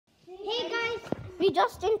We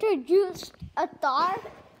just introduced a Tar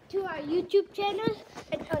to our YouTube channel,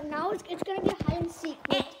 and now it's gonna be a hide and seek.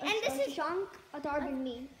 And this is Shank, Tar, and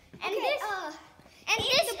me. And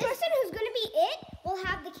the person who's gonna be it will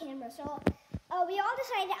have the camera. So we all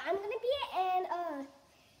decided I'm gonna be it, and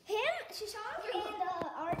him, Shashank, and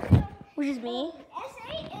Arjun, Which is me.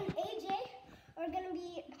 SA and AJ are gonna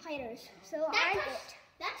be hiders. So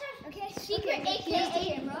that's our secret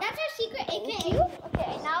AKA. That's our secret AKA.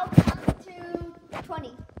 Okay, now count to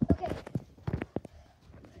 20. Okay.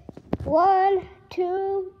 1,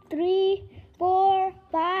 2, 3, 4,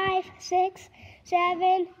 5, 6,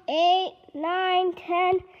 7, 8, 9,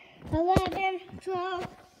 10, 11, 12,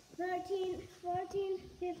 13, 14,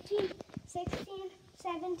 15, 16,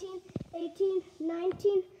 17, 18,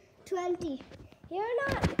 19, 20. Here or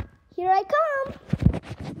not, here I come.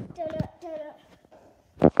 Turn up.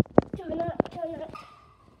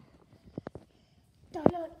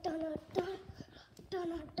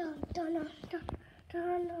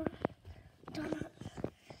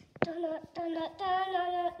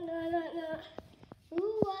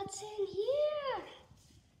 Ooh, what's in here?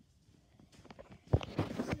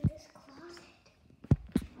 What's in this closet?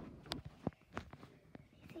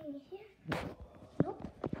 Anything in here? Nope.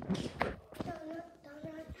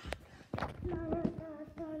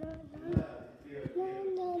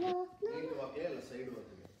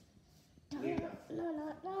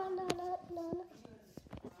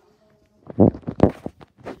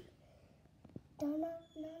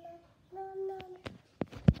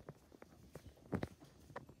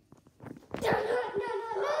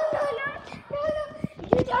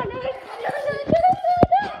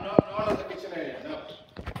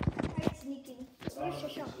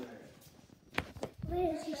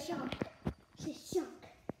 Where is she shocked? She's shocked.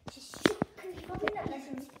 She's shocked. She's probably not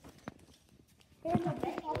listening. There's no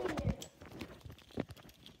bed. Probably there.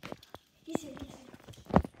 He's here.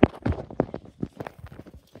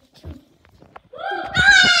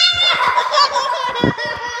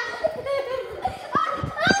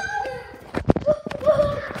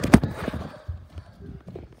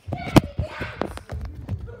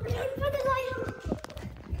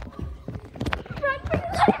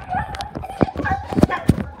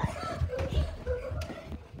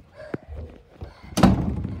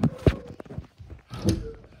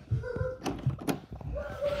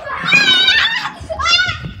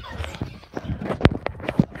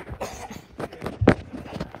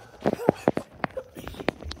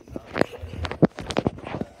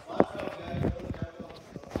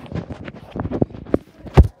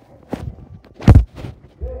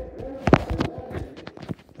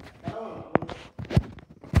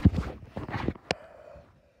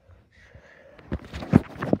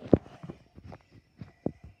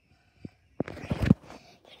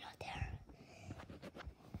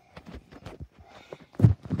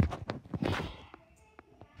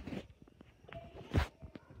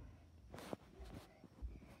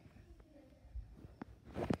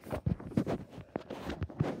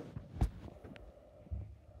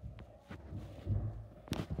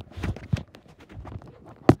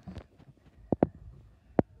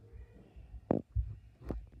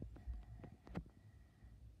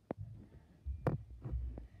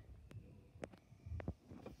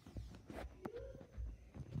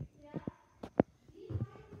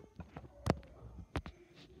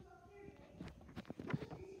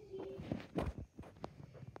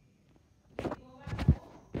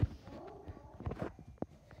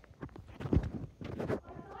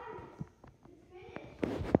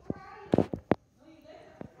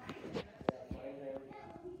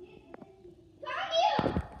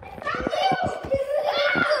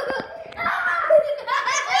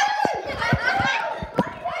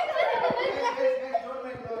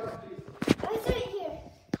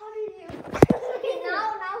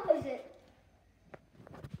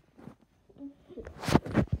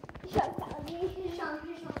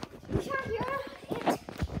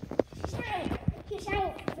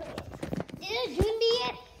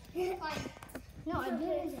 No, I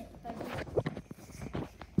didn't.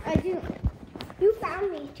 I do. You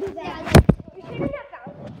found me. Too bad. You shouldn't have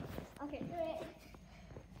found me. Okay.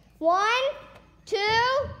 1, 2,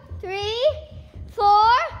 3, 4,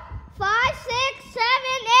 5, 6, 7,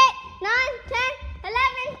 8, 9, 10,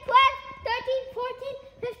 11, 12, 13, 14,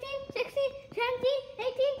 15, 16, 17,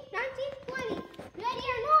 18, 19, 20. Ready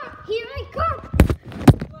or not, here I come.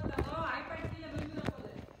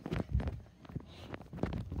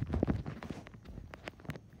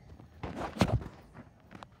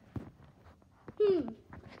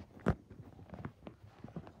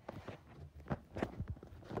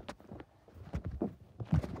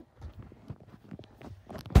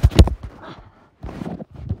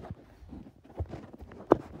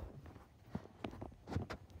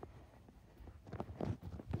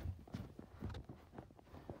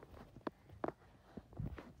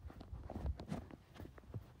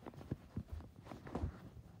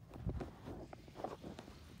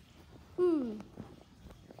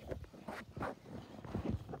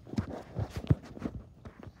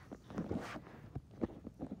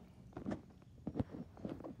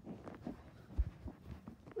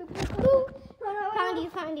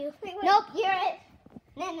 found you. Wait. Nope, you're it.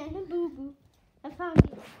 No, boo boo. I found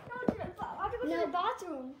you. No, I have to go to the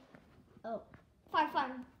bathroom. Oh.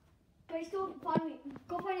 Fine. But you still find me.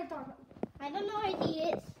 Go find the dog. I don't know where he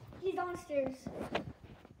is. He's downstairs.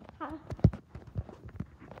 Huh?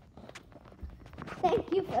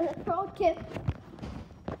 Thank you for the pro tip.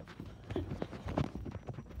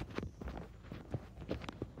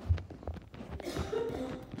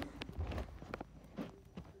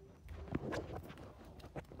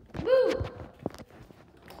 Boo!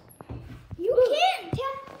 You can't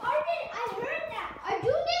tell. Arden, I heard that. I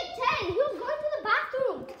do need 10. He was going to the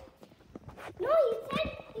bathroom. No,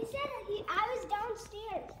 he said I was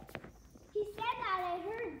downstairs. He said that, I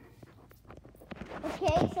heard.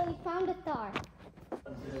 Okay, so we found the star.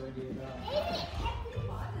 They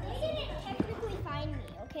didn't technically find me,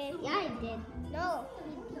 okay? Yeah, I did. No,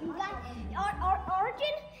 you got,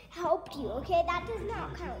 Arden helped you, okay? That does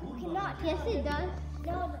not count. You cannot. Yes, it does.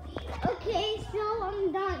 No. Okay, so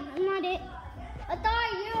I'm done. I'm not it. Atar,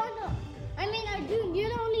 Arjun, you're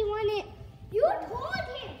the only one it. You told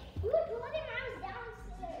him. I was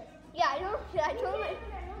downstairs. Yeah, I know. I told him.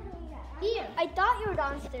 Here. I thought you were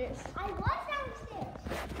downstairs. I was downstairs.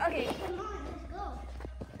 Okay. Come on, let's go.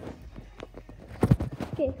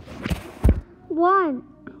 Okay. 1,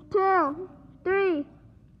 2, 3,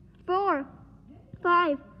 4,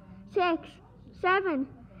 5, 6, 7,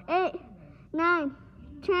 8, 9,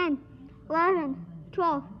 10, 11,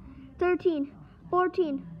 12, 13,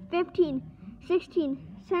 14, 15, 16,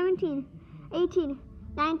 17, 18,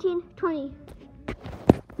 19, 20.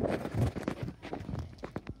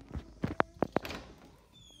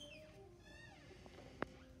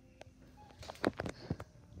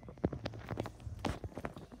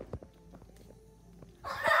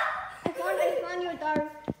 I found your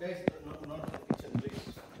dart. Guys, not the kitchen, please.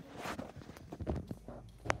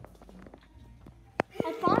 I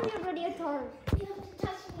found your video dart. You have to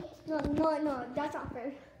touch me. No, that's not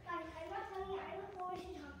fair. I'm not telling you. I don't know what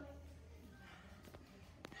you're talking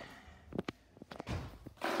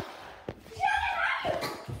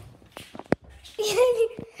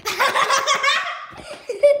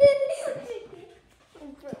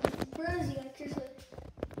Bruzy, like seriously.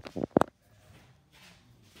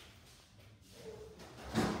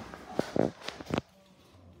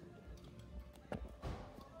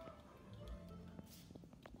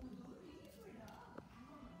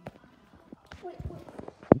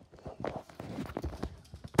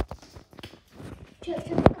 Check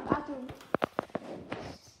the bathroom.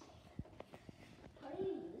 How do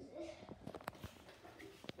you use this?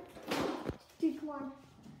 Dude, come on.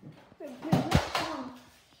 Come on.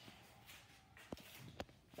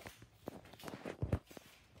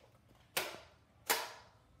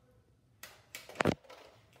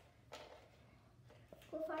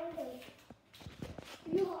 Go find it.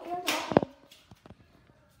 You're talking.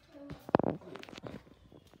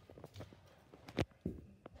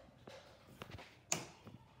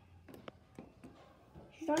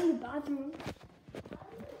 She's not in the bathroom.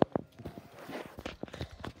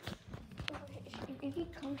 If he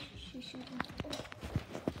comes, she should.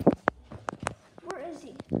 Where is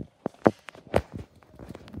he?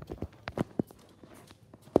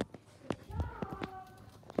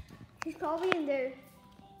 He's probably in there.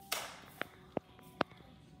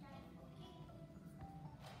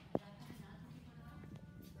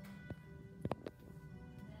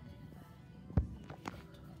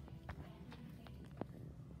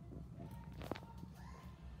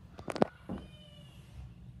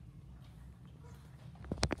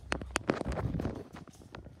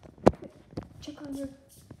 Check on your.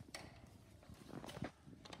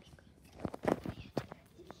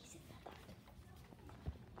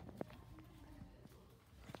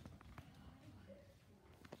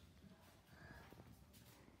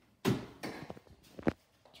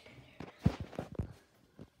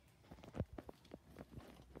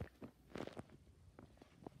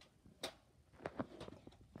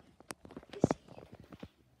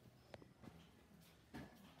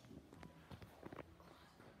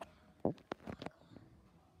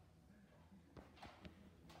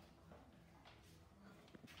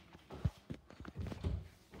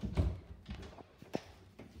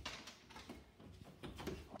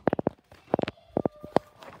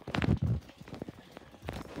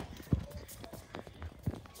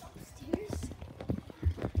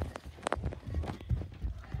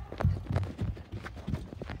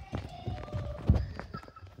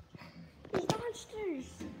 Downstairs.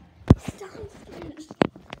 It's downstairs.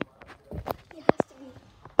 It has to be.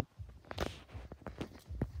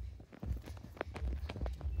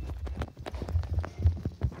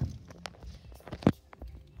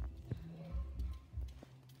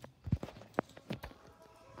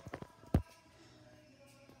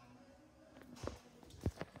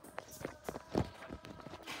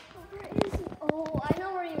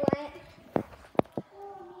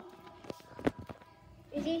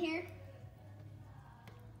 Is he here?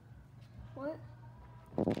 What?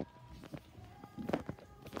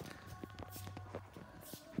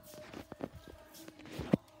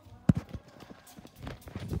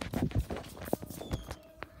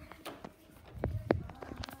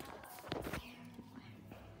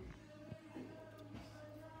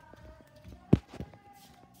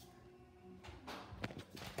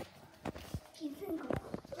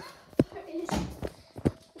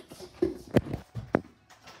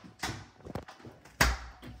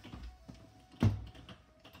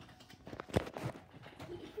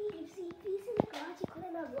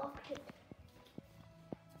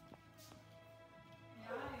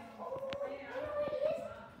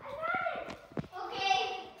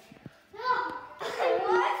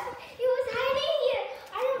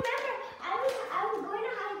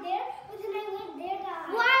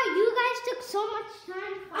 So much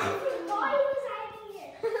time. I thought he was hiding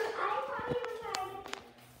here. I thought he was hiding.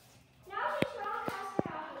 Now he's wrong.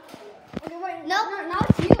 Okay, wait. No, now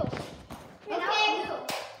it's you. Okay. Now it's you.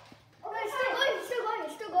 Okay, it's still going. It's still going.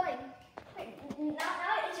 It's still going. Wait, now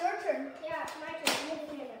it's your turn. Yeah, it's my turn. You're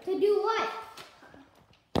the camera. To do what?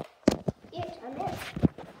 Yes, I'm there.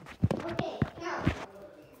 Okay, now.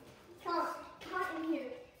 Count in here.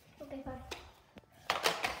 Okay, fine.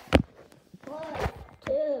 1,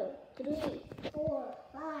 2, 3, 4,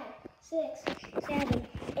 5, 6, 7,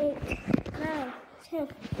 8, 9, 10,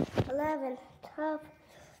 11, 12,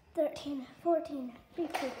 13, 14,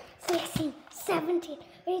 15, 16, 17,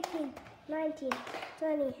 18, 19,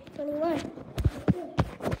 20, 21, 22,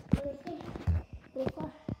 23,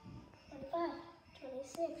 24, 25,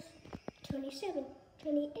 26, 27,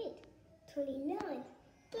 28, 29,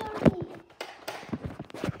 30,